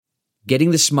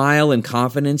Getting the smile and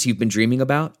confidence you've been dreaming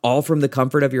about, all from the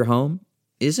comfort of your home,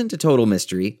 isn't a total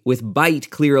mystery with Byte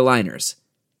clear aligners.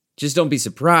 Just don't be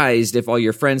surprised if all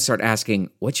your friends start asking,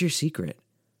 "What's your secret?"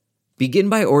 Begin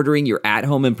by ordering your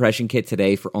at-home impression kit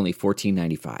today for only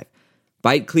 $14.95.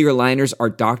 Byte clear aligners are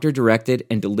doctor-directed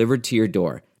and delivered to your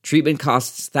door. Treatment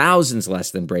costs thousands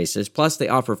less than braces, plus they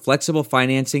offer flexible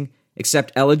financing,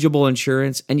 accept eligible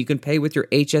insurance, and you can pay with your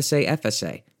HSA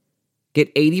FSA. Get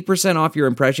 80% off your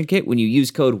impression kit when you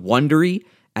use code WONDERY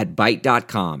at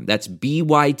Byte.com. That's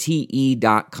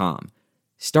BYTE.com.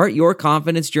 Start your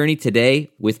confidence journey today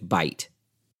with Byte.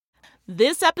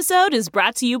 This episode is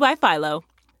brought to you by Philo.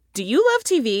 Do you love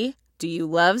TV? Do you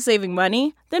love saving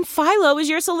money? Then Philo is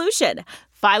your solution.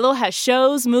 Philo has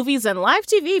shows, movies, and live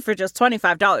TV for just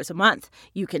 $25 a month.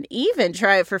 You can even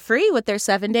try it for free with their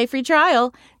 7-day free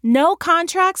trial. No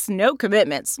contracts, no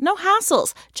commitments, no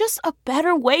hassles. Just a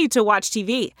better way to watch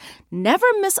TV. Never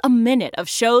miss a minute of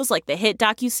shows like the hit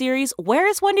docuseries Where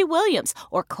is Wendy Williams?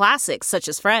 Or classics such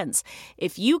as Friends.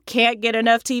 If you can't get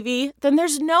enough TV, then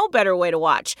there's no better way to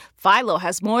watch. Philo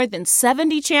has more than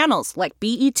 70 channels like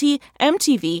BET,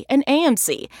 MTV, and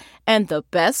AMC. And the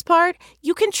best part?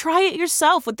 You can try it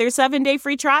yourself with their 7-day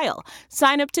free trial.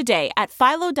 Sign up today at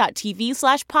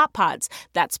philo.tv/poppods.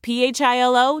 That's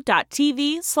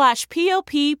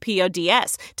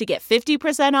philo.tv/POPPODS to get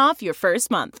 50% off your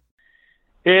first month.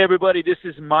 Hey, everybody, this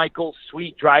is Michael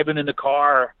Sweet driving in the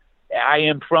car. I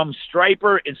am from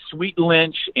Stryper and Sweet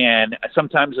Lynch and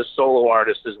sometimes a solo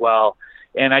artist as well.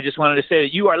 And I just wanted to say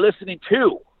that you are listening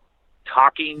to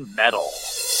Talking Metal.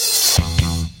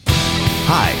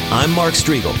 Hi, I'm Mark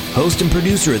Striegel, host and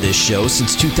producer of this show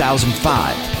since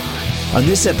 2005. On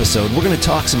this episode, we're going to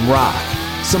talk some rock,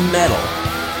 some metal,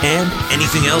 and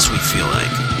anything else we feel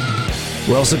like.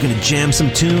 We're also going to jam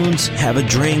some tunes, have a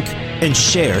drink, and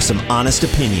share some honest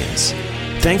opinions.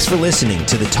 Thanks for listening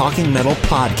to the Talking Metal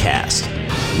podcast.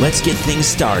 Let's get things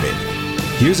started.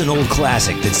 Here's an old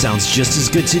classic that sounds just as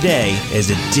good today as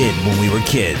it did when we were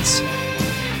kids.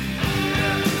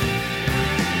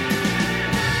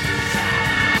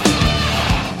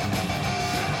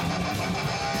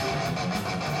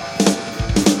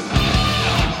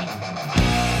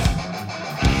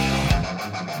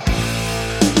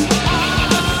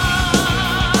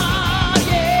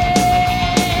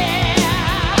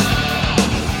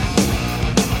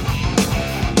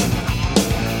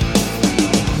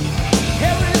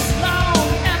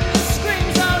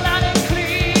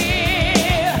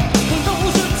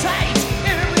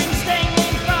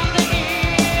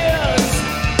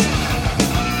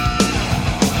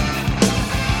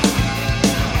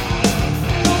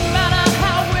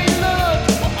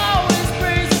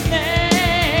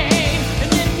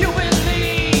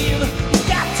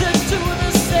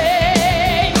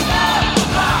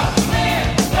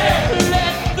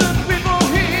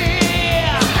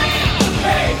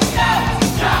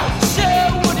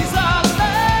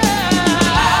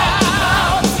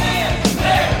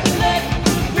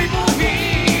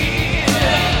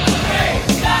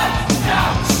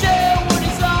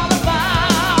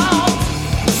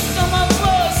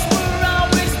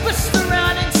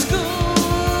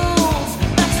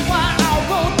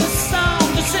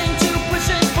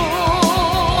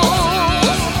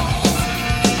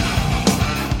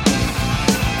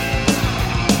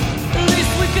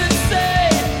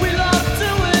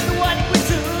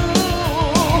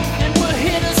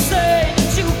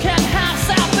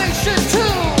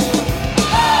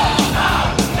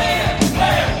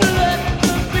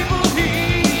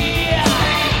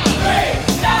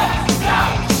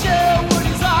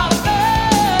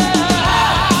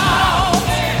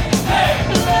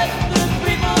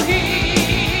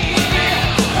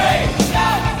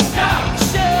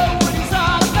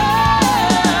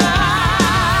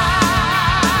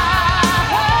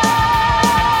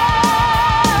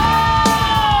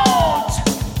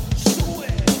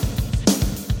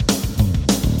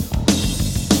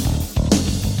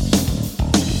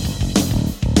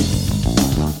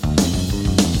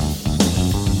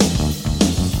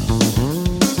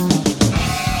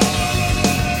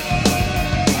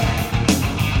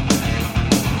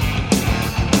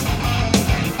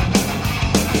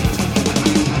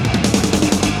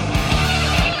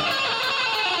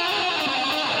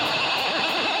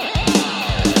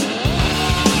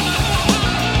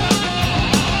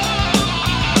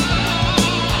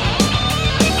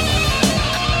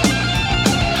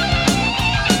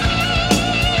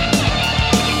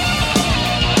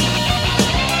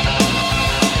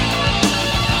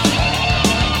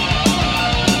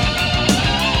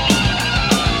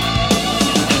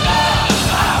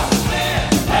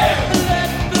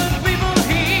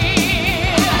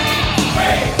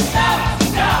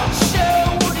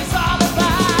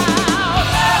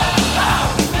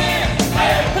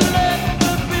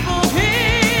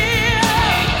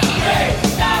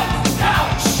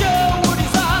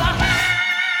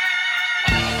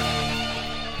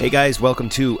 Hey guys, welcome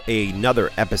to another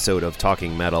episode of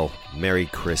Talking Metal. Merry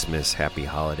Christmas, Happy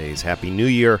Holidays, Happy New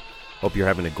Year. Hope you're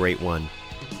having a great one.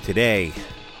 Today,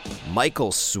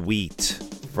 Michael Sweet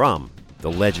from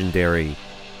the legendary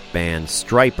band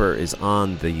Stryper is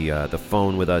on the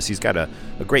phone with us. He's got a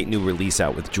great new release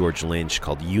out with George Lynch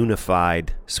called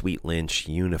Unified. Sweet Lynch,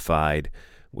 Unified,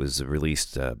 was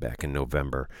released back in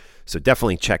November. So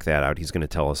definitely check that out. He's going to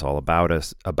tell us all about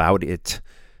it.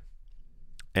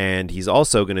 And he's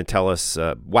also going to tell us,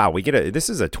 this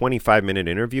is a 25-minute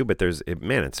interview, but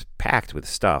it's packed with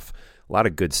stuff. A lot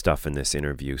of good stuff in this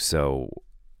interview. So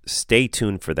stay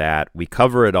tuned for that. We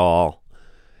cover it all.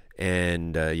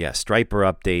 And Stryper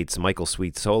updates, Michael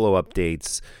Sweet solo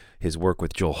updates, his work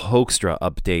with Joel Hoekstra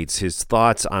updates, his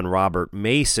thoughts on Robert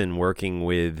Mason working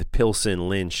with Pilson,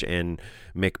 Lynch, and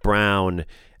Mick Brown,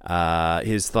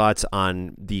 his thoughts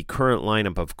on the current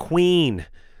lineup of Queen.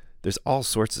 There's all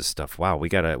sorts of stuff. Wow, we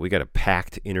got a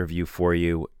packed interview for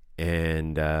you,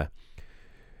 and I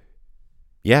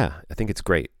think it's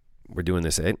great. We're doing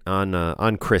this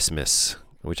on Christmas,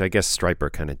 which I guess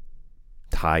Stryper kind of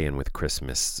tie in with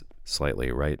Christmas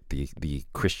slightly, right? The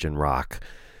Christian rock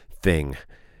thing.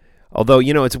 Although,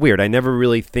 it's weird. I never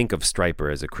really think of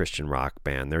Stryper as a Christian rock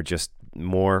band. They're just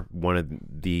more one of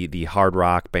the hard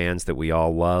rock bands that we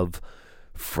all love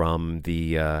from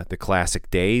the classic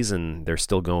days, and they're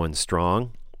still going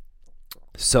strong.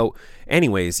 So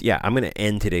anyways, I'm going to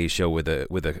end today's show with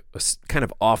a kind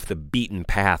of off the beaten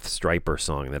path Stryper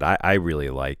song that I really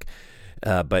like.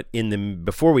 But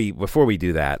before we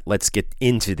do that, let's get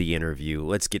into the interview.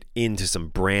 Let's get into some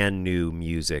brand new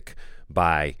music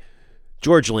by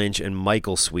George Lynch and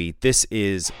Michael Sweet. This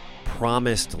is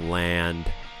Promised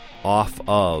Land off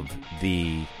of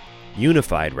the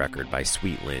Unified record by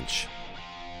Sweet Lynch.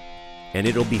 And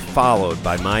it'll be followed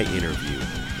by my interview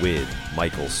with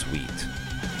Michael Sweet.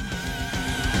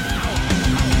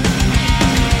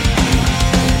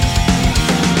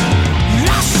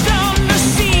 Lost on the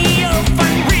sea of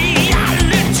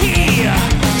unreality,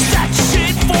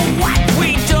 searching for what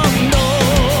we don't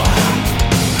know.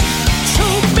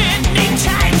 Too many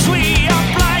times we are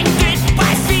blinded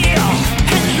by fear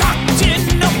and locked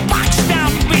in a box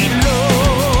down below.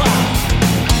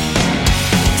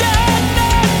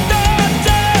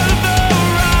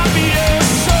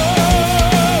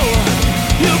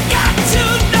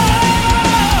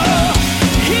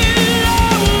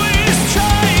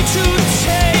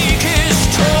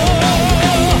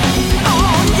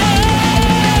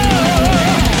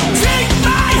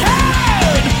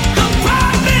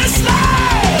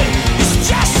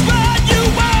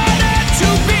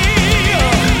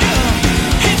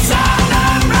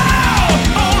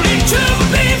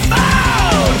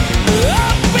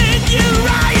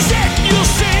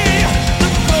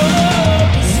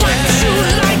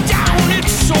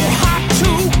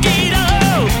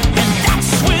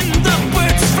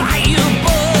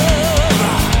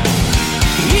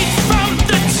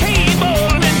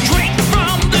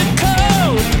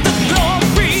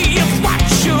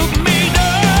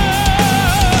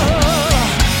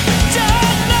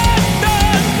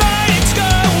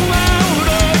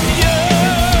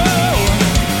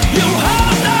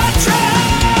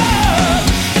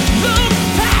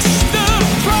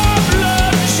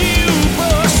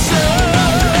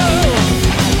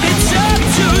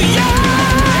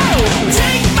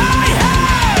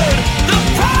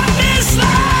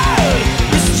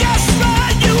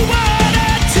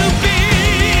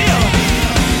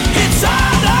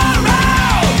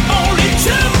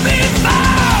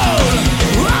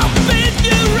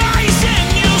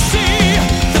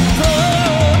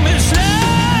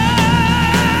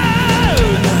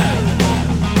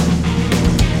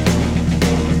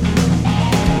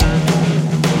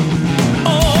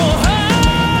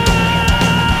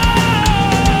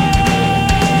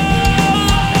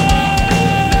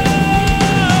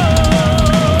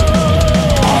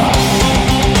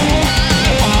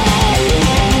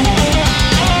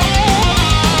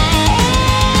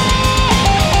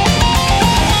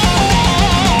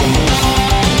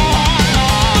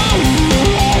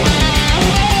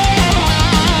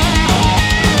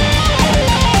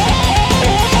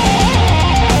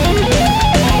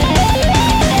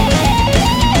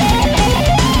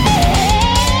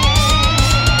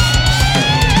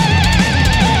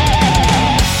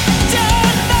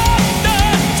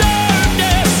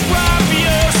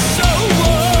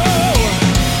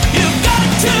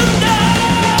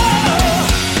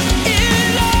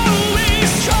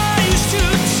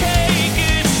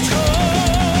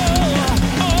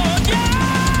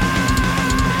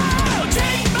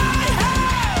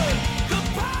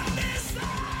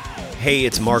 Hey,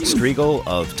 it's Mark Striegel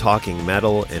of Talking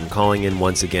Metal, and calling in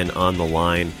once again on the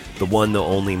line, the one, the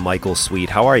only Michael Sweet.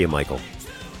 How are you, Michael?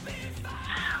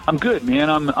 I'm good, man.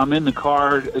 I'm in the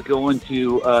car going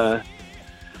to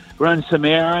run some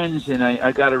errands, and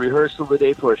I got a rehearsal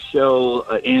today for a show,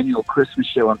 an annual Christmas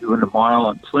show I'm doing tomorrow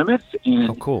in Plymouth. And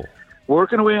Oh, cool.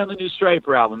 working away on the new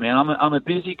Striper album, man. I'm a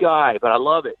busy guy, but I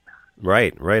love it.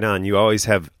 Right on. You always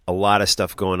have a lot of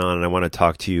stuff going on, and I want to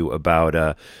talk to you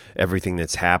about everything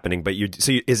that's happening. But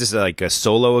is this like a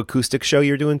solo acoustic show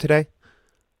you're doing today?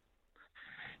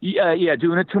 Yeah,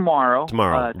 doing it tomorrow.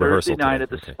 Tomorrow, Thursday rehearsal night today. at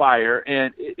the Okay. Spire,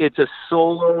 and it's a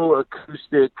solo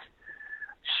acoustic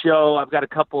show. I've got a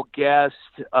couple guests.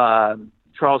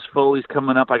 Charles Foley's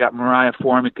coming up. I got Mariah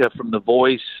Formica from The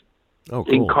Voice. Oh,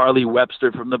 And cool. Carly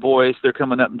Webster from The Voice. They're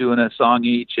coming up and doing a song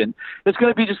each, and it's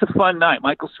going to be just a fun night.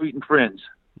 Michael Sweet and friends.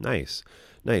 Nice,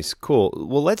 cool.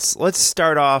 Well, let's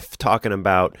start off talking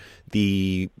about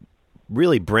the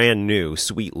really brand new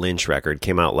Sweet Lynch record.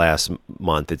 Came out last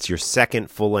month. It's your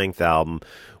second full length album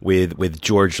with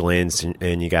George Lynch,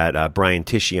 and you got Brian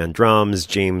Tichy on drums,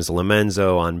 James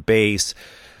Lomenzo on bass.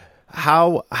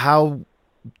 How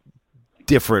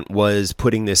different was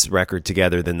putting this record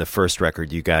together than the first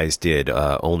record you guys did,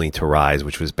 Only to Rise,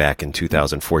 which was back in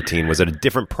 2014? Was it a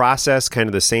different process, kind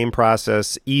of the same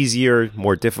process, easier,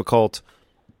 more difficult?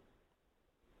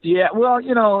 Yeah, well,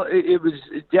 it was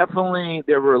definitely,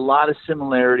 there were a lot of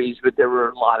similarities, but there were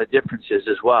a lot of differences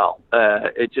as well.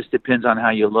 It just depends on how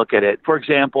you look at it. For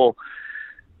example,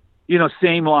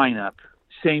 same lineup,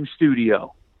 same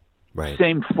studio, Right.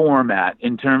 same format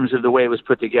in terms of the way it was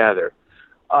put together.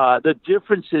 The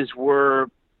differences were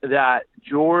that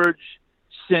George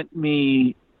sent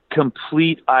me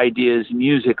complete ideas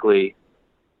musically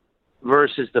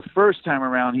versus the first time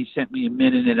around he sent me a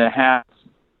minute and a half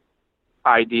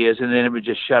ideas, and then it would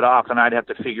just shut off, and I'd have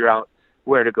to figure out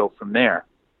where to go from there.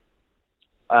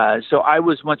 So I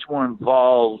was much more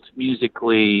involved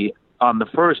musically on the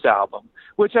first album,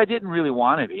 which I didn't really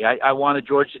want to be. I wanted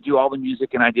George to do all the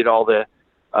music, and I did all the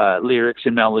lyrics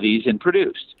and melodies and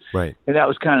produced. Right. And that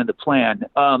was kind of the plan.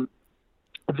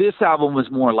 This album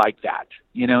was more like that.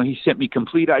 He sent me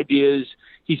complete ideas.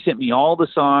 He sent me all the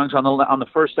songs. On the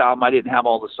first album, I didn't have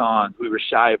all the songs. We were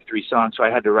shy of 3 songs, so I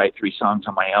had to write 3 songs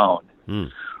on my own.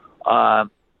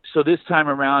 So this time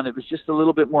around, it was just a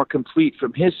little bit more complete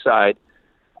from his side.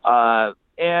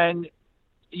 And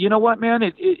you know what, man?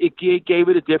 It gave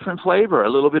it a different flavor, a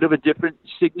little bit of a different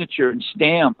signature and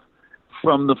stamp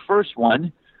from the first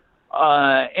one.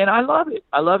 And I love it.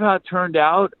 I love how it turned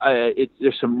out.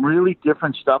 There's some really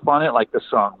different stuff on it, like the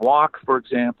song Walk, for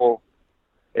example.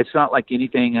 It's not like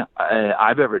anything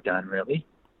I've ever done, really.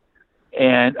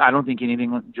 And I don't think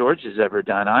anything George has ever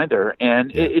done either.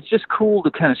 And it's just cool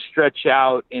to kind of stretch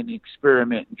out and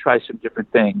experiment and try some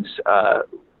different things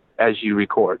as you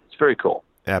record. It's very cool.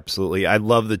 Absolutely. I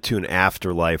love the tune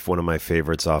Afterlife, one of my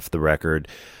favorites off the record.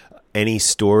 Any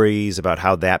stories about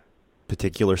how that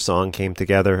particular song came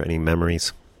together? Any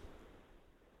memories?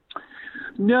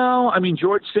 No, I mean,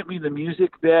 George sent me the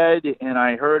music bed, and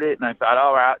I heard it, and I thought,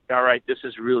 all right, this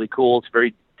is really cool.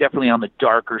 It's definitely on the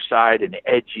darker side and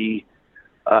edgy,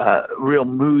 real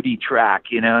moody track,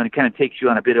 and it kind of takes you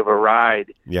on a bit of a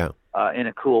ride. Yeah. In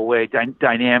a cool way,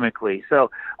 dynamically. So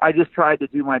I just tried to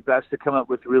do my best to come up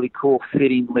with really cool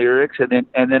fitting lyrics and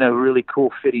then a really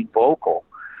cool fitting vocal.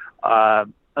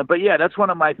 But yeah, that's one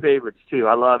of my favorites too.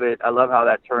 I love it. I love how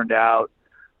that turned out.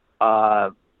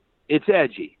 It's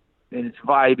edgy and it's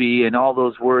vibey and all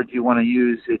those words you want to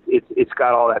use. It's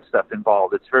got all that stuff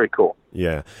involved. It's very cool.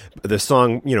 Yeah. The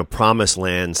song, Promised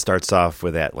Land starts off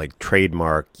with that like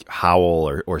trademark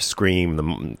howl or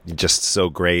scream, just so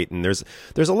great. And there's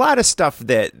a lot of stuff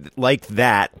that like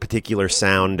that particular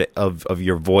sound of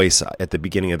your voice at the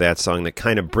beginning of that song that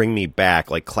kind of bring me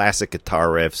back, like classic guitar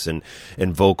riffs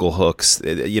and vocal hooks,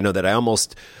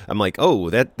 that I'm like, oh,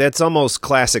 that's almost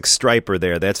classic Striper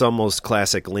there. That's almost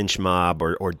classic Lynch Mob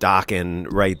or Dokken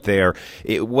right there.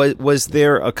 Was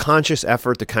there a conscious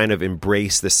effort to kind of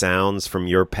embrace the sounds from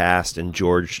your past and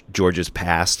George's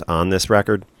past on this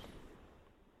record?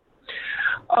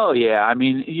 Oh yeah, I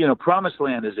mean, Promised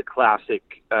Land is a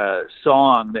classic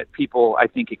song that people I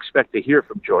think expect to hear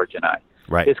from George and I.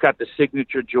 Right. It's got the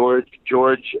signature George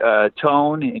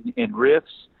tone and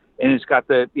riffs, and it's got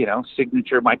the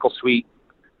signature Michael Sweet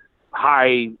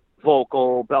high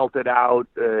vocal belted out.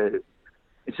 It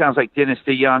sounds like Dennis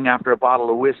DeYoung after a bottle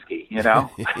of whiskey,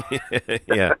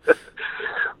 Yeah.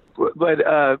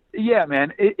 But yeah,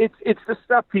 man, it's the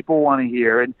stuff people want to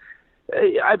hear, and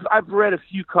I've read a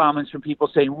few comments from people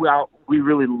saying, "Well, we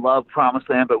really love Promised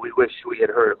Land, but we wish we had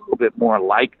heard a little bit more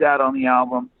like that on the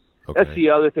album." That's the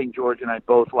other thing George and I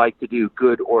both like to do,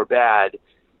 good or bad,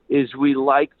 is we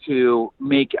like to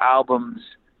make albums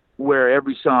where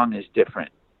every song is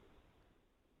different.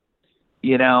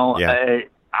 You know,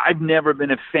 I've never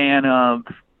been a fan of,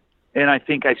 and I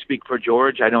think I speak for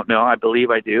George, I don't know, I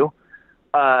believe I do.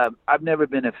 I've never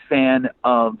been a fan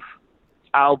of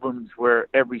albums where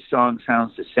every song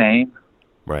sounds the same.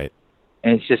 Right.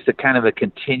 And it's just a kind of a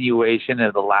continuation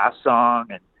of the last song.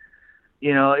 And,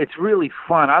 you know, it's really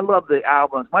fun. I love the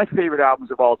albums. My favorite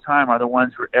albums of all time are the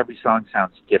ones where every song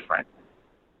sounds different.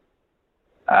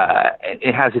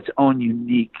 It has its own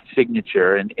unique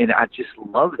signature. And I just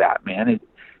love that, man.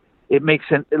 It makes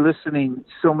listening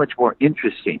so much more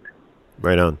interesting.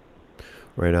 Right on.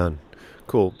 Right on.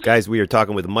 Cool. Guys, we are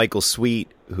talking with Michael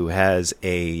Sweet, who has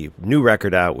a new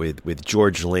record out with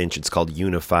George Lynch. It's called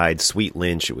Unified, Sweet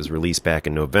Lynch. It was released back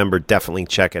in November. Definitely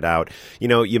check it out. You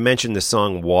know, you mentioned the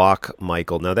song Walk,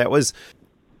 Michael. Now, that was,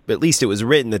 at least it was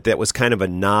written that was kind of a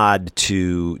nod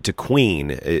to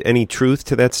Queen. Any truth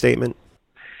to that statement?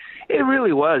 It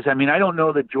really was. I mean, I don't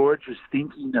know that George was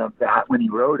thinking of that when he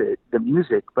wrote it, the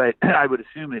music, but I would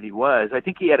assume that he was. I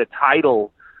think he had a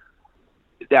title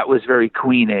that was very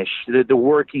Queenish. The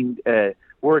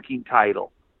working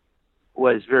title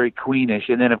was very Queenish,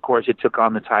 and then of course it took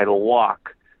on the title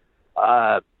Walk.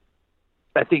 I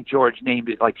think George named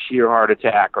it like Sheer Heart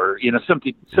Attack, or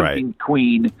something right.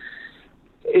 Queen.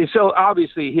 So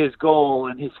obviously his goal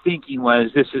and his thinking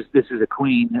was this is a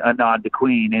Queen, a nod to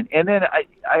Queen, and then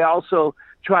I also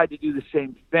tried to do the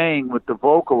same thing with the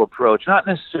vocal approach, not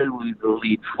necessarily the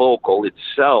lead vocal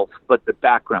itself, but the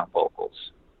background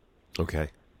vocals. Okay.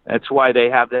 That's why they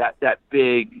have that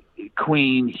big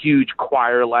Queen, huge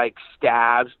choir-like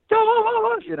stabs,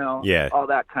 all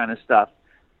that kind of stuff.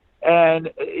 And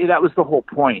that was the whole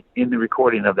point in the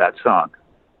recording of that song.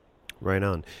 Right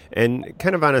on. And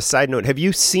kind of on a side note, have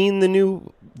you seen the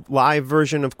new live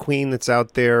version of Queen that's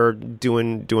out there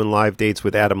doing live dates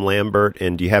with Adam Lambert?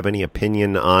 And do you have any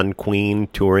opinion on Queen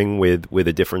touring with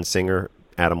a different singer,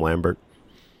 Adam Lambert?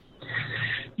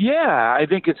 Yeah, I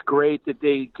think it's great that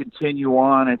they continue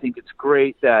on. I think it's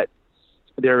great that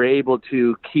they're able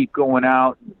to keep going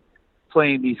out and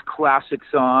playing these classic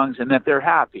songs, and that they're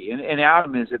happy. And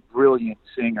Adam is a brilliant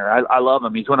singer. I love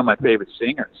him. He's one of my favorite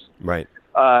singers. Right.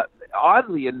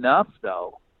 Oddly enough,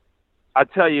 though, I'll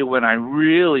tell you when I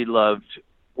really loved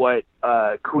what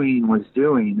Queen was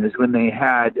doing is when they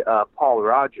had Paul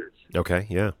Rodgers. Okay,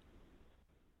 yeah.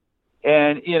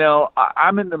 And,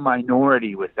 I'm in the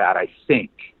minority with that, I think.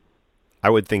 I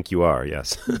would think you are,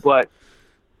 yes. But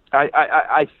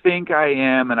I think I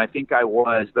am, and I think I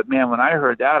was. But, man, when I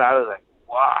heard that, I was like,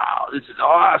 wow, this is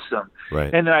awesome.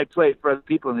 Right. And then I'd play it for other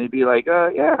people, and they'd be like,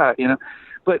 yeah,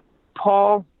 But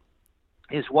Paul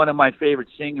is one of my favorite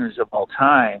singers of all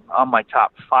time on my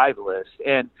top 5 list.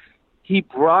 And he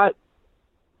brought,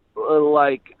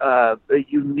 a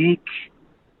unique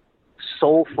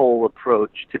soulful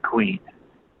approach to Queen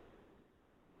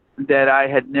that I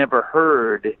had never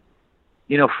heard.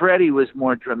 Freddie was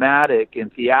more dramatic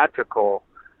and theatrical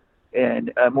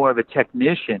and more of a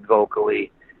technician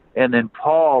vocally. And then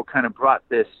Paul kind of brought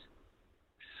this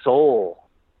soul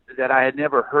that I had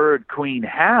never heard Queen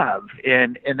have.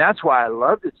 And that's why I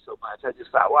loved it so much. I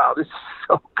just thought, wow, this is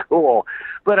so cool.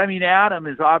 But I mean, Adam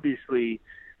is obviously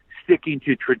sticking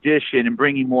to tradition and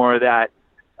bringing more of that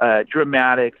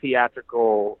dramatic,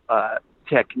 theatrical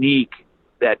technique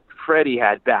that Freddie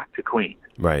had back to Queen.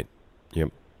 Right.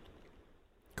 Yep.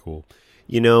 Cool.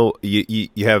 You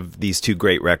have these 2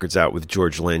 great records out with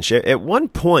George Lynch. At one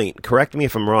point, correct me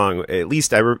if I'm wrong, at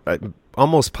least I'm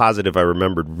almost positive I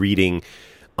remembered reading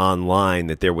online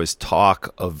that there was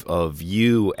talk of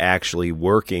you actually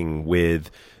working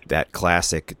with that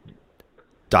classic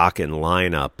Dokken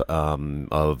lineup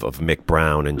of Mick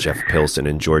Brown and Jeff Pilson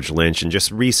and George Lynch. And just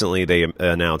recently they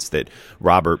announced that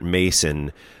Robert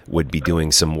Mason would be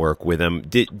doing some work with him.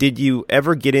 Did you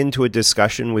ever get into a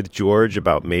discussion with George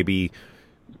about maybe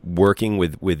working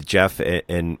with Jeff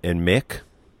and Mick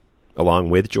along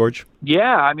with George?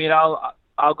 Yeah, I mean,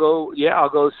 I'll go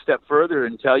a step further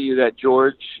and tell you that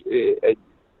George,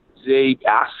 they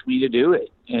asked me to do it.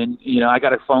 And, I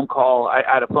got a phone call. I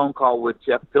had a phone call with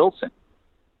Jeff Pilson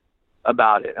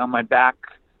about it on my back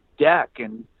deck,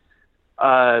 and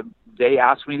they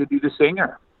asked me to be the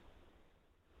singer.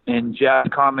 And Jeff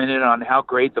commented on how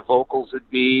great the vocals would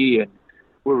be, and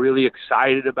we're really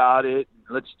excited about it.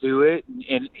 Let's do it.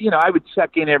 And I would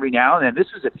check in every now and then.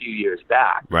 This was a few years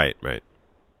back. Right.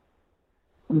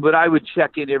 But I would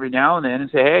check in every now and then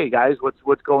and say, hey, guys,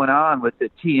 what's going on with the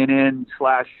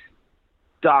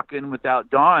TNN/Dokken without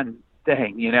Dawn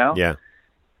thing, Yeah.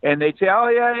 And they'd say, oh,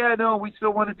 yeah, no, we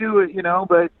still want to do it,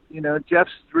 but,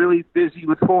 Jeff's really busy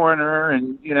with Foreigner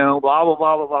and, blah, blah, blah,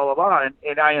 blah, blah, blah, blah.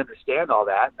 And I understand all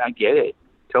that. And I get it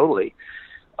totally.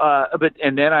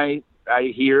 And then I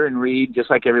hear and read, just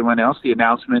like everyone else, the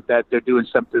announcement that they're doing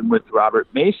something with Robert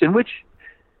Mason, which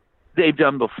they've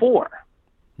done before.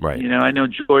 Right. I know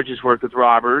George has worked with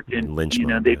Robert, and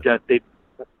Lynchman,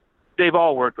 they've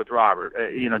all worked with Robert.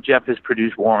 Jeff has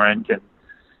produced Warrant,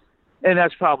 and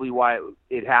that's probably why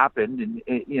it happened. And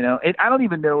and I don't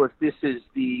even know if this is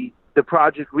the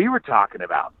project we were talking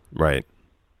about. Right.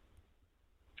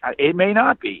 It may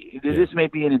not be. Yeah. This may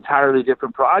be an entirely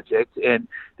different project, and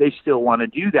they still want to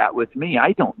do that with me.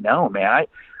 I don't know, man.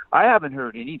 I haven't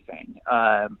heard anything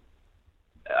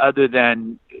other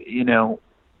than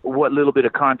what little bit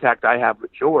of contact I have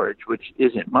with George, which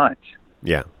isn't much.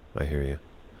 Yeah, I hear you.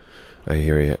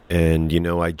 And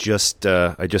I just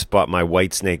bought my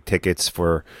Whitesnake tickets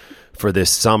for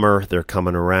this summer. They're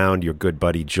coming around. Your good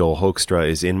buddy Joel Hoekstra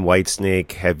is in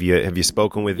Whitesnake. Have you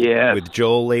spoken with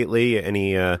Joel lately?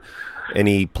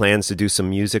 Any plans to do some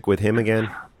music with him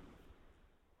again?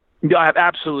 Yeah, I have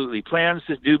absolutely plans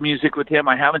to do music with him.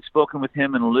 I haven't spoken with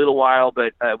him in a little while,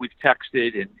 but we've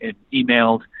texted and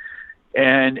emailed.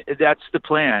 And that's the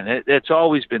plan. That's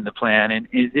always been the plan, and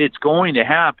it's going to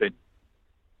happen,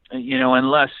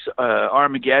 unless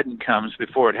Armageddon comes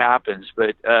before it happens.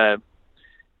 But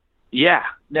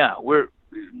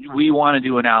we want to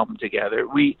do an album together.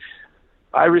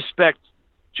 I respect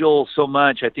Joel so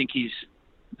much. I think he's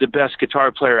the best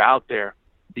guitar player out there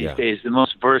these days, the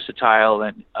most versatile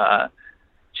and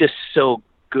just so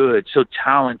good, so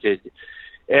talented.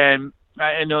 And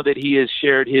I know that he has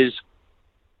shared his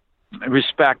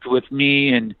respect with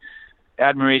me and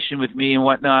admiration with me and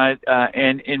whatnot,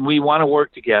 and we want to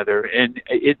work together, and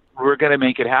we're going to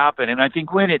make it happen. And I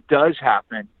think when it does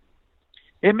happen,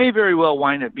 it may very well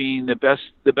wind up being the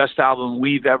best album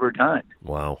we've ever done.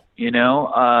 Wow. And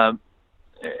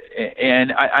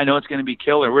I know it's going to be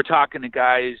killer. We're talking to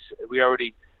guys.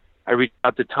 I reached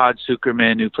out to Todd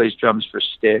Zuckerman, who plays drums for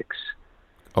Styx.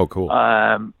 Oh, cool.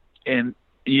 And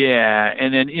then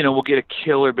we'll get a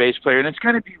killer bass player, and it's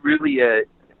going to be really a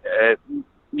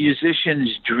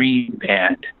musician's dream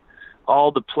band.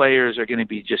 All the players are going to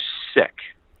be just sick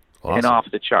and off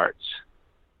the charts,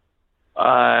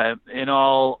 and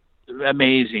all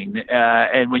amazing.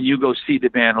 And when you go see the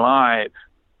band live,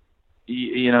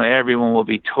 everyone will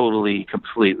be totally,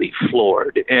 completely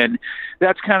floored. And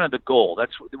that's kind of the goal.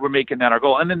 We're making that our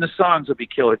goal. And then the songs will be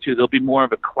killer too. They'll be more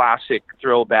of a classic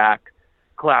throwback,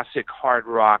 classic hard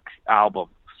rock album.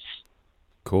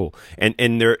 Cool.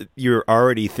 And you're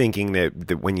already thinking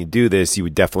that when you do this, you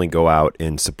would definitely go out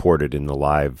and support it in the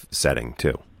live setting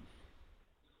too.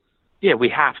 Yeah, we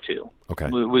have to. Okay.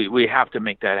 We have to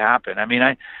make that happen. I mean,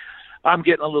 I'm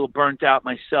getting a little burnt out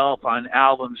myself on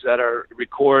albums that are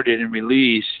recorded and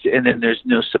released, and then there's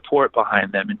no support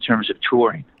behind them in terms of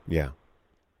touring. Yeah.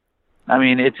 I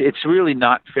mean, it's really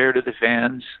not fair to the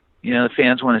fans. The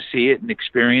fans want to see it and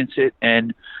experience it,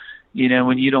 and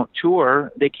when you don't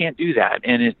tour, they can't do that,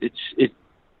 and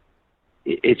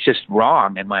it's just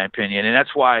wrong in my opinion. And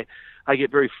that's why I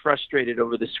get very frustrated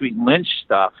over the Sweet and Lynch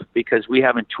stuff, because we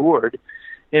haven't toured,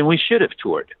 and we should have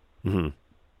toured. Mm-hmm.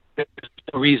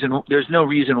 There's no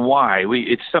reason why.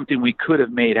 It's something we could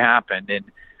have made happen, and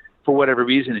for whatever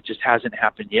reason, it just hasn't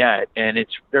happened yet, and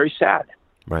it's very sad.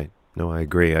 Right. No, I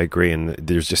agree, and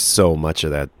there's just so much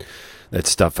of that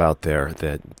stuff out there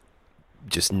that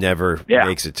just never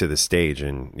makes it to the stage,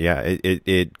 and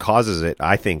it causes it,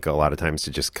 I think, a lot of times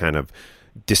to just kind of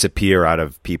disappear out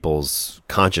of people's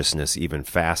consciousness even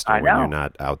faster when you're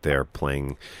not out there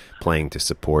playing to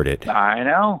support it. I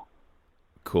know.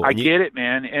 Cool. I get it,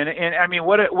 man, and I mean,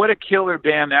 what a killer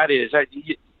band that is.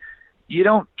 You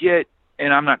don't get,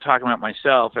 and I'm not talking about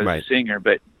myself as a singer,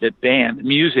 but the band, the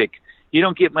music. You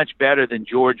don't get much better than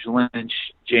George Lynch,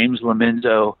 James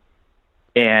Lomenzo,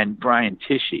 and Brian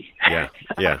Tichy. Yeah.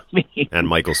 I mean, and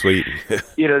Michael Sweet.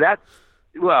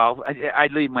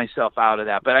 I'd leave myself out of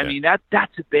that, but I mean that's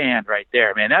a band right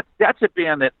there, man. That's a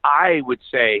band that I would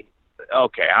say,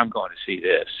 okay, I'm going to see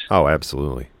this. Oh,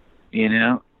 absolutely.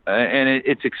 And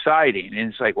it's exciting, and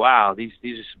it's like, wow, these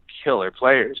are some killer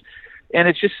players, and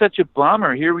it's just such a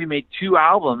bummer. Here we made 2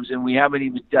 albums and we haven't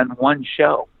even done one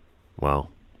show. Wow.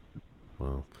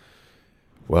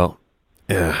 Well,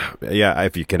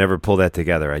 if you can ever pull that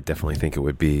together, I definitely think it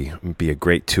would be a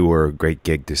great tour, a great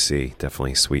gig to see.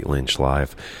 Definitely Sweet Lynch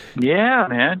live. Yeah,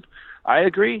 man. I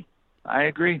agree.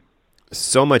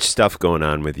 So much stuff going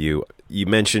on with you. You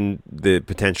mentioned the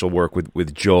potential work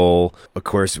with Joel. Of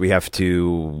course, we have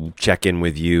to check in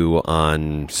with you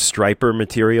on Stryper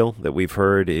material that we've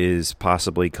heard is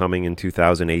possibly coming in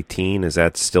 2018. Is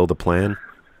that still the plan?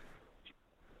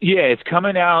 Yeah, it's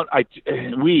coming out.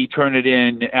 We turn it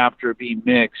in after being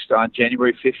mixed on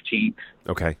January 15th.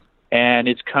 Okay. And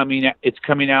it's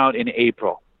coming out in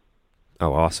April.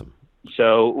 Oh, awesome.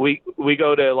 So we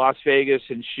go to Las Vegas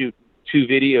and shoot 2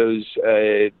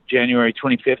 videos, January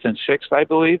 25th and 6th, I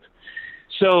believe.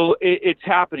 So it's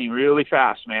happening really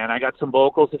fast, man. I got some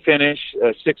vocals to finish,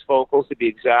 6 vocals to be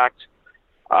exact.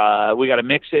 We got to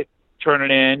mix it, turn it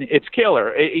in. It's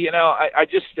killer. I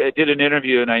just did an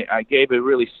interview, and I gave a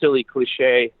really silly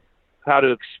cliche how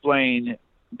to explain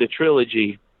the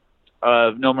trilogy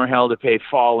of No More Hell to Pay,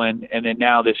 Fallen, and then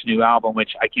now this new album,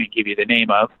 which I can't give you the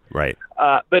name of. Right.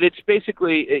 But it's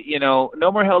basically, No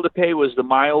More Hell to Pay was the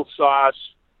mild sauce,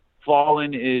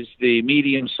 Fallen is the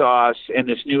medium sauce, and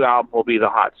this new album will be the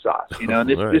hot sauce. And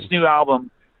this new album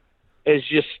has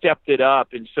just stepped it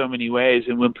up in so many ways.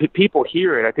 And when people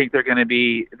hear it, I think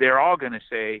they're all going to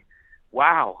say,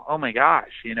 wow, oh my gosh,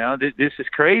 this is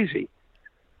crazy.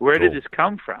 Where did this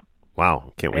come from?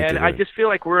 Wow, can't wait to hear And I just feel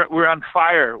like we're on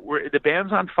fire. The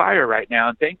band's on fire right now,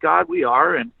 and thank God we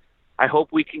are. And I hope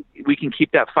we can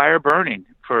keep that fire burning,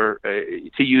 for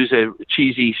to use a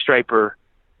cheesy Stryper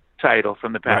title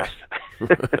from the past.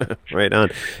 Right on.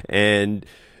 And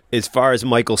as far as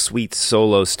Michael Sweet's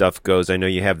solo stuff goes, I know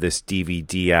you have this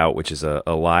DVD out, which is a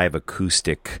live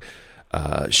acoustic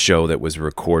show that was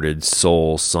recorded,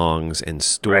 Soul Songs and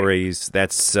Stories. Right.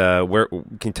 That's where.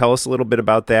 Can you tell us a little bit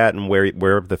about that and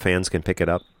where the fans can pick it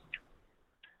up?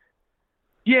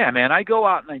 Yeah, man, I go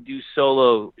out and I do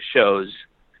solo shows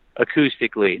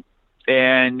acoustically,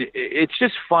 and it's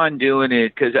just fun doing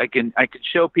it because I can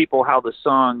show people how the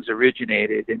songs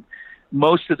originated, and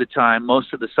most of the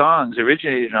songs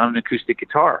originated on an acoustic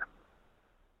guitar,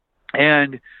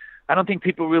 and I don't think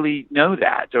people really know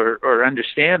that or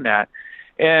understand that.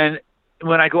 And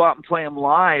when I go out and play them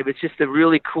live, it's just a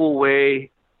really cool way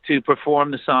to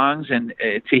perform the songs and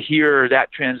to hear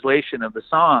that translation of the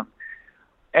song.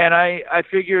 And I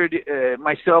figured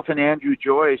myself and Andrew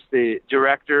Joyce, the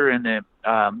director and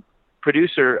the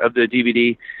producer of the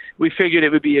DVD, we figured it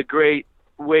would be a great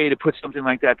way to put something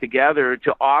like that together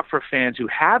to offer fans who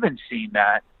haven't seen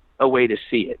that a way to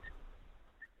see it.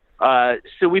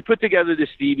 So we put together this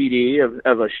DVD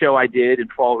of a show I did in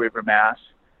Fall River, Mass.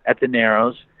 At the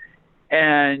Narrows,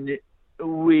 and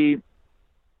we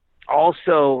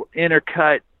also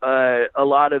intercut a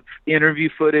lot of interview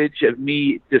footage of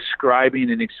me describing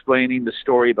and explaining the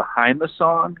story behind the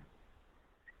song,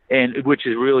 and which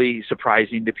is really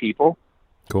surprising to people.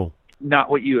 Cool.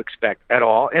 Not what you expect at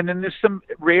all. And then there's some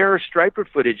rare Stryper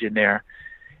footage in there,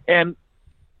 and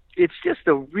it's just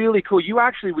a really cool. You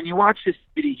actually, when you watch this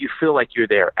video, you feel like you're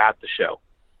there at the show,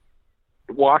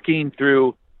 walking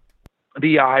through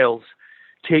the aisles,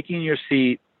 taking your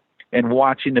seat and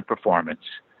watching the performance,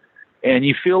 and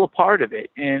you feel a part of it.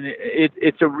 And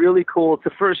it's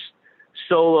the first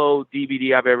solo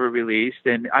DVD I've ever released,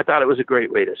 and I thought it was a great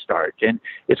way to start. And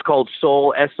it's called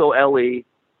Soul, S-O-L-E,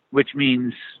 which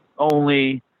means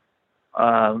only,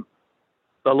 alone.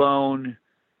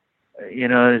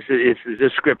 It's a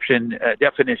description,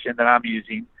 definition that I'm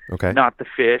using. Okay. Not the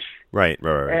fish. Right.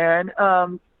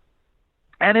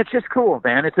 And it's just cool,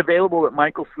 man. It's available at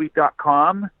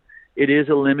michaelsweet.com. It is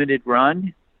a limited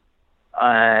run.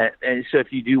 And so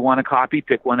if you do want a copy,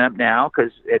 pick one up now,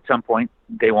 because at some point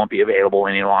they won't be available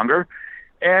any longer.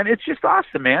 And it's just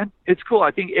awesome, man. It's cool.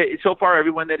 I think so far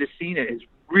everyone that has seen it has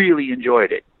really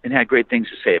enjoyed it and had great things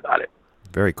to say about it.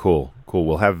 Very cool. Cool.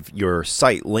 We'll have your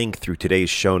site linked through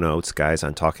today's show notes, guys,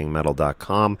 on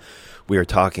talkingmetal.com. We are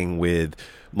talking with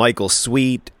Michael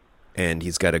Sweet, and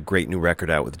he's got a great new record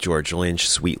out with George Lynch,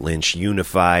 Sweet Lynch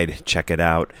Unified. Check it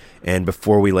out. And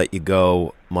before we let you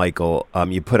go, Michael,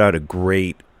 you put out a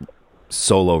great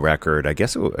solo record. I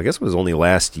guess it was only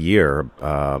last year.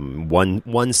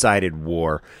 One-Sided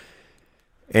War.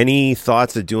 Any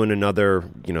thoughts of doing another,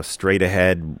 straight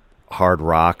ahead hard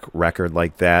rock record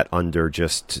like that under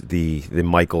just the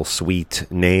Michael Sweet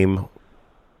name?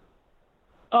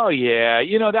 Oh yeah,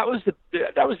 that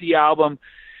was the album.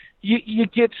 You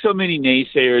get so many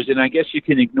naysayers, and I guess you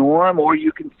can ignore them or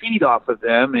you can feed off of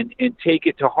them and take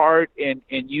it to heart and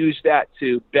use that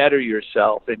to better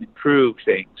yourself and improve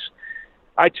things.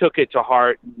 I took it to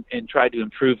heart and tried to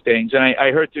improve things. And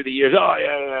I heard through the years,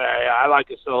 I like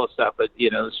the solo stuff, but, the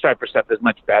Stryper stuff is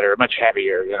much better, much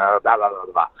heavier, blah, blah, blah,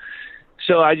 blah.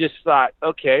 So I just thought,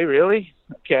 okay, really?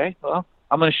 Okay, well,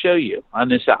 I'm going to show you on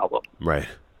this album. Right.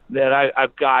 that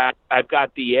I've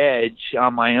got the edge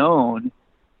on my own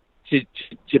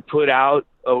to put out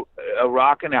a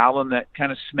rockin' album that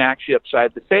kind of smacks you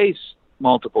upside the face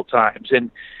multiple times.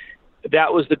 And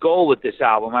that was the goal with this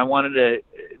album. I wanted to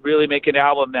really make an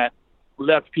album that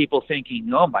left people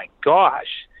thinking, oh my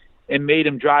gosh, and made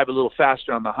them drive a little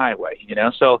faster on the highway, you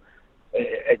know? So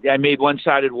I made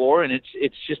One-Sided War, and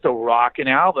it's just a rockin'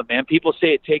 album, man. People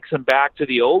say it takes them back to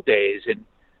the old days,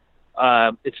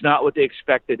 and it's not what they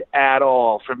expected at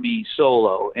all from me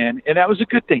solo. And that was a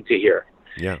good thing to hear.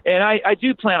 Yeah. And I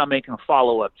do plan on making a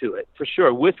follow-up to it, for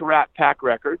sure, with Rat Pack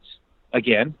Records,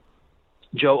 again.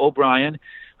 Joe O'Brien,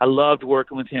 I loved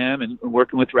working with him and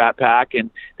working with Rat Pack, and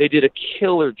they did a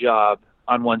killer job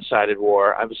on One-Sided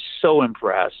War. I was so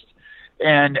impressed.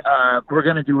 And we're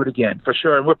going to do it again, for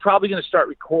sure. And we're probably going to start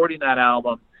recording that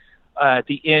album at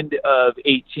the end of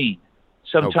 2018,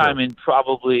 sometime in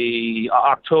probably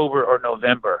October or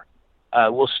November.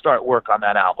 We'll start work on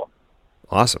that album.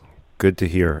 Awesome. Good to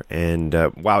hear. And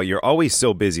wow, you're always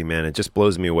so busy, man. It just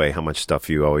blows me away how much stuff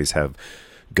you always have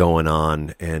going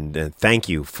on. And thank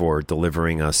you for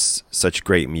delivering us such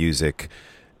great music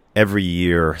every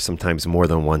year, sometimes more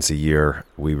than once a year.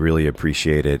 We really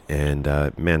appreciate it. And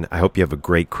man, I hope you have a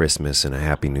great Christmas and a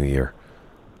happy New Year.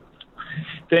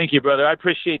 Thank you, brother. I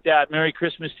appreciate that. Merry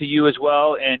Christmas to you as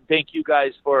well. And thank you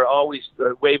guys for always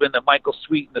waving the Michael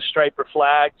Sweet and the Striper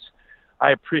flags.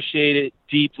 I appreciate it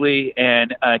deeply,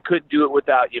 and I couldn't do it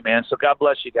without you, man. So God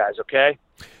bless you guys, okay?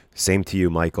 Same to you,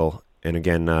 Michael. And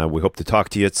again, we hope to talk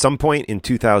to you at some point in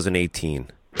 2018.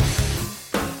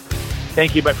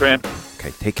 Thank you, my friend.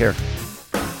 Okay, take care.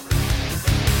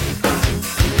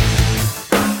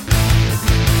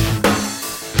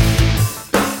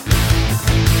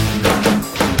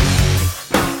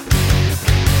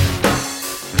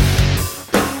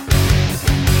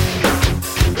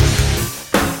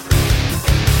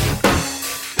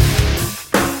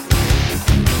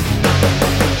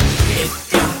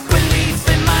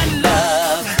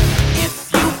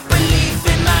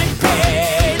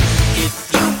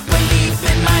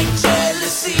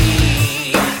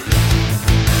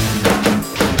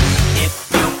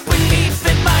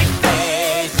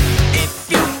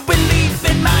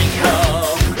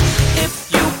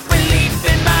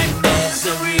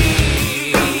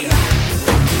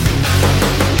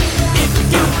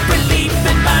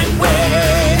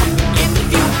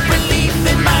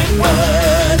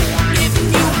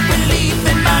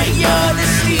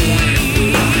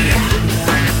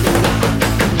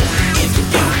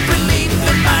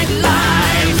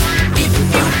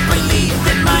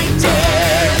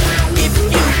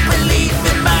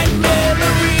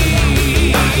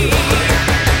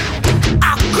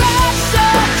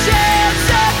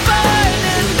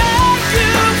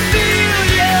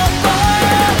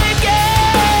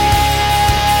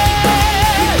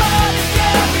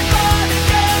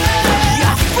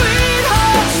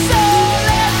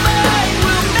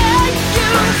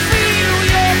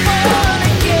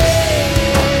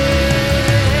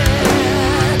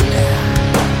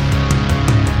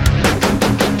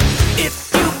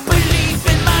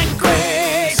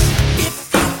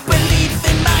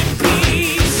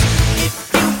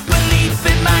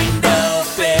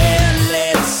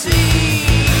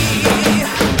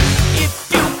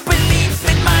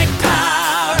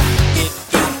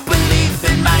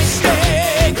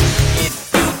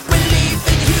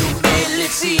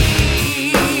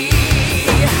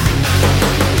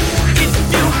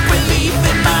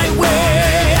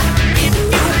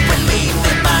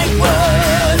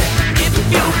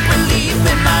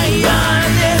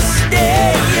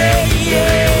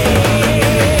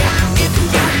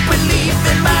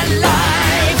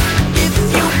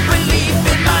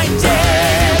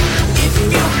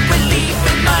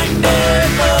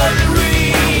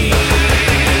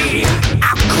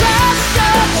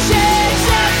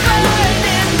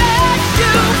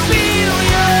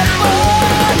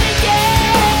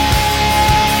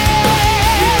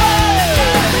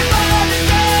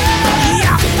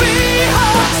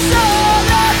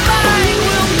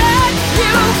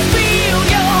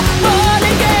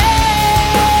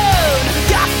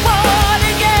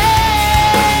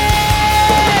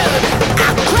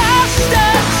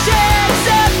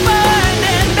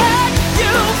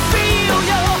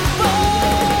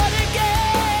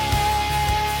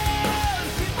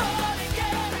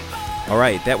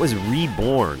 That was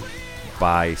Reborn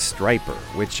by Striper,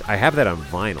 which I have that on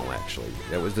vinyl, actually.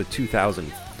 That was the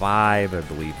 2005, I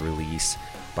believe, release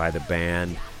by the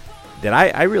band that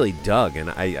I really dug, and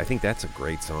I think that's a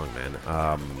great song, man.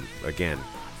 Again,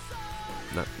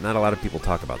 not a lot of people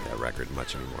talk about that record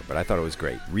much anymore, but I thought it was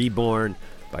great. Reborn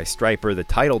by Stryper, the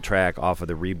title track off of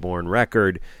the Reborn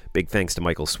record. Big thanks to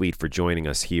Michael Sweet for joining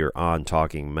us here on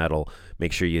Talking Metal.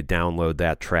 Make sure you download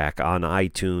that track on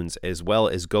iTunes, as well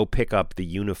as go pick up the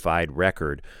Unified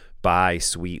record by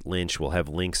Sweet Lynch. We'll have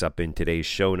links up in today's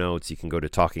show notes. You can go to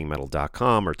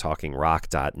talkingmetal.com or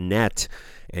talkingrock.net,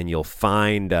 and you'll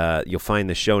find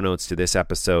the show notes to this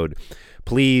episode.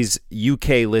 Please,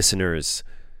 UK listeners,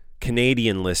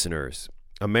 Canadian listeners,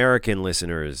 American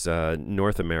listeners,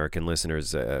 North American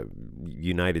listeners,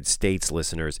 United States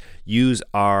listeners, use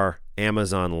our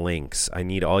Amazon links. I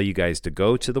need all you guys to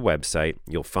go to the website.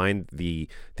 You'll find the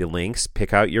links.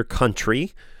 Pick out your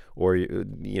country or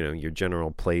your general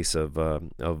place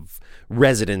of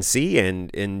residency,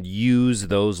 and use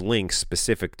those links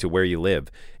specific to where you live,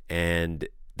 and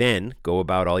then go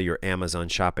about all your Amazon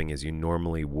shopping as you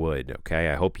normally would. Okay,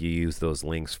 I hope you use those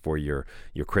links for your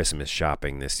Christmas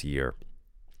shopping this year.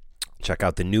 Check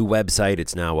out the new website.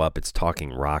 It's now up. It's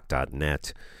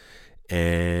talkingrock.net.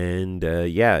 And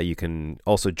you can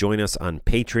also join us on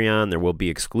Patreon. There will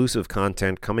be exclusive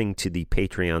content coming to the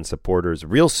Patreon supporters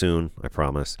real soon, I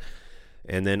promise.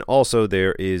 And then also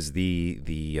there is the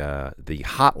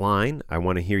hotline. I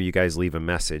want to hear you guys leave a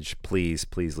message. Please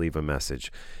leave a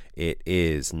message. It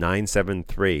is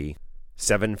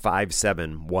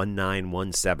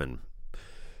 973-757-1917.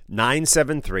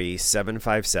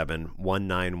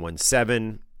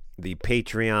 973-757-1917. The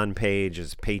Patreon page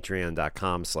is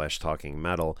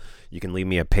patreon.com/talkingmetal. You can leave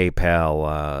me a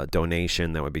PayPal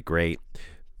donation. That would be great.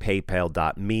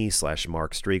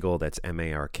 PayPal.me/Mark Strigl. That's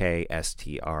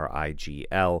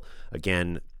MarkStrigl.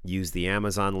 Again, use the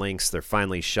Amazon links. They're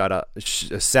finally set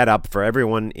up for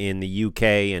everyone in the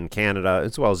UK and Canada,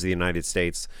 as well as the United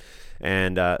States.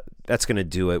 And that's going to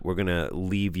do it. We're going to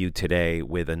leave you today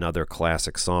with another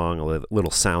classic song, a little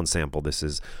sound sample. This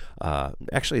is,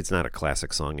 actually, it's not a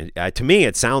classic song. To me,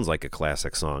 it sounds like a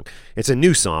classic song. It's a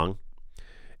new song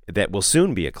that will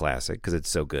soon be a classic because it's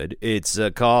so good. It's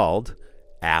called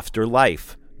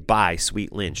Afterlife by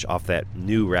Sweet Lynch off that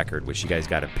new record, which you guys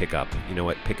got to pick up. You know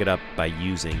what? Pick it up by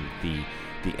using the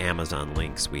Amazon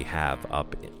links we have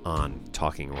up on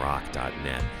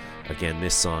talkingrock.net. Again,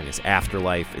 this song is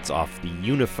Afterlife. It's off the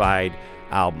Unified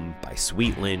album by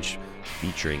Sweet Lynch,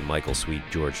 featuring Michael Sweet,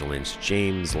 George Lynch,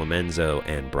 James Lomenzo,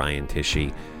 and Brian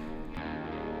Tichy.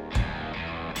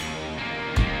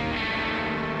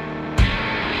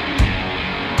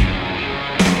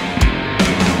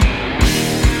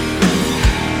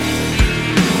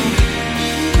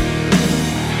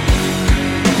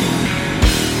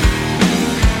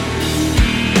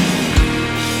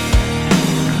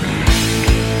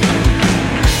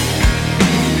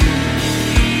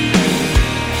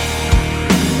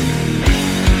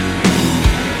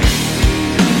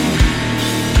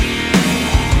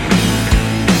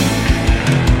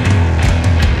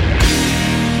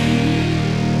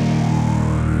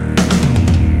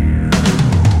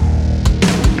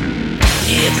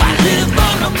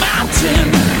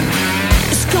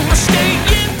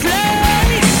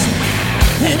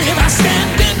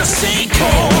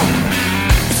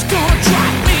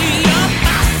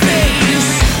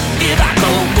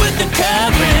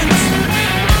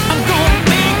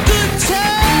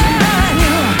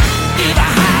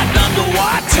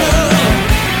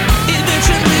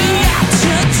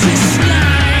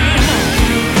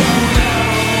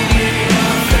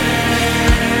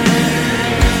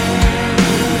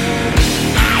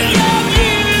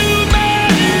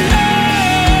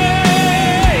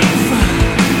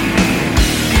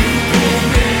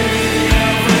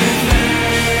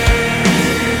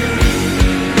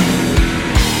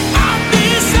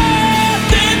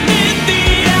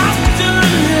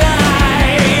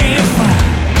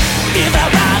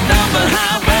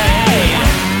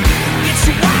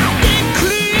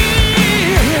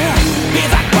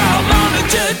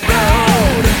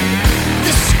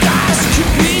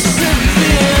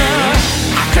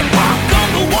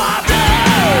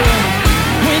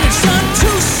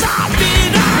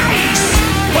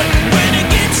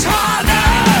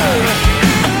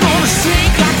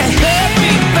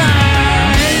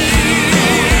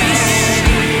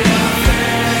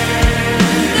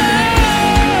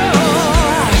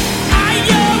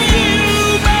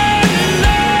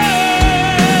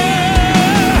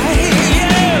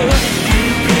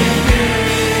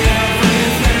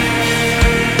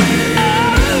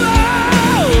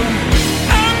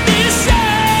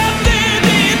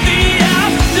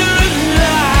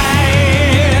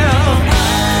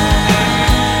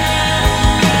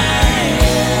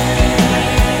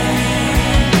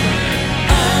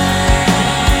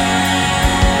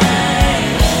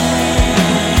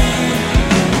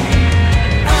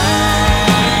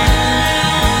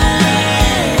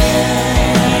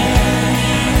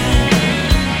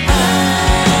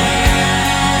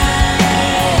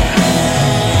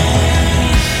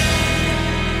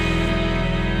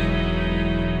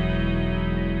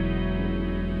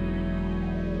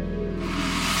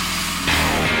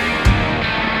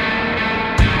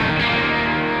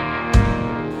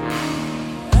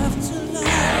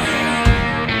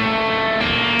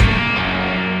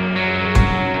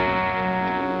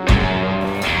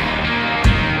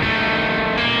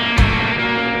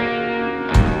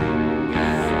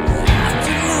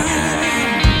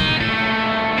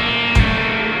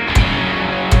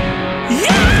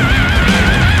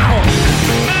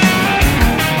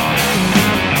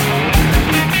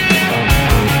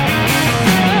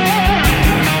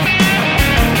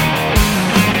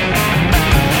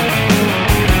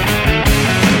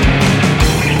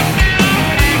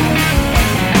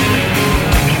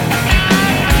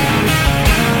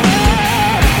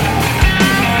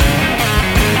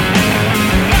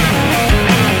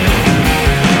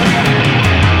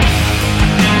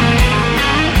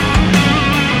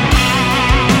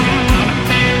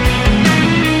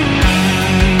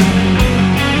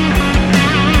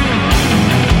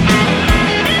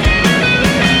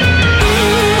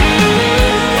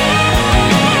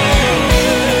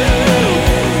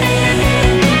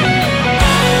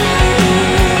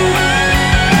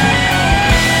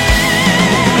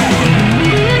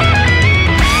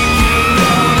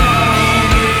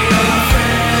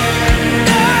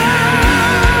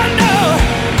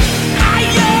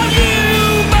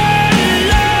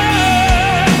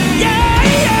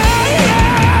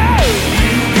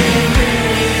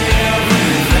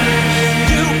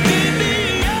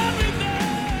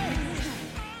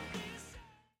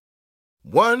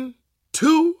 1,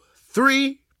 2,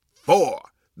 3, 4.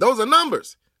 Those are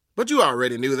numbers. But you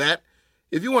already knew that.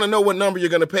 If you want to know what number you're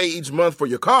going to pay each month for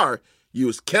your car,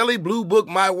 use Kelley Blue Book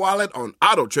My Wallet on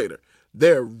AutoTrader.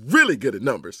 They're really good at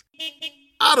numbers.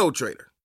 AutoTrader.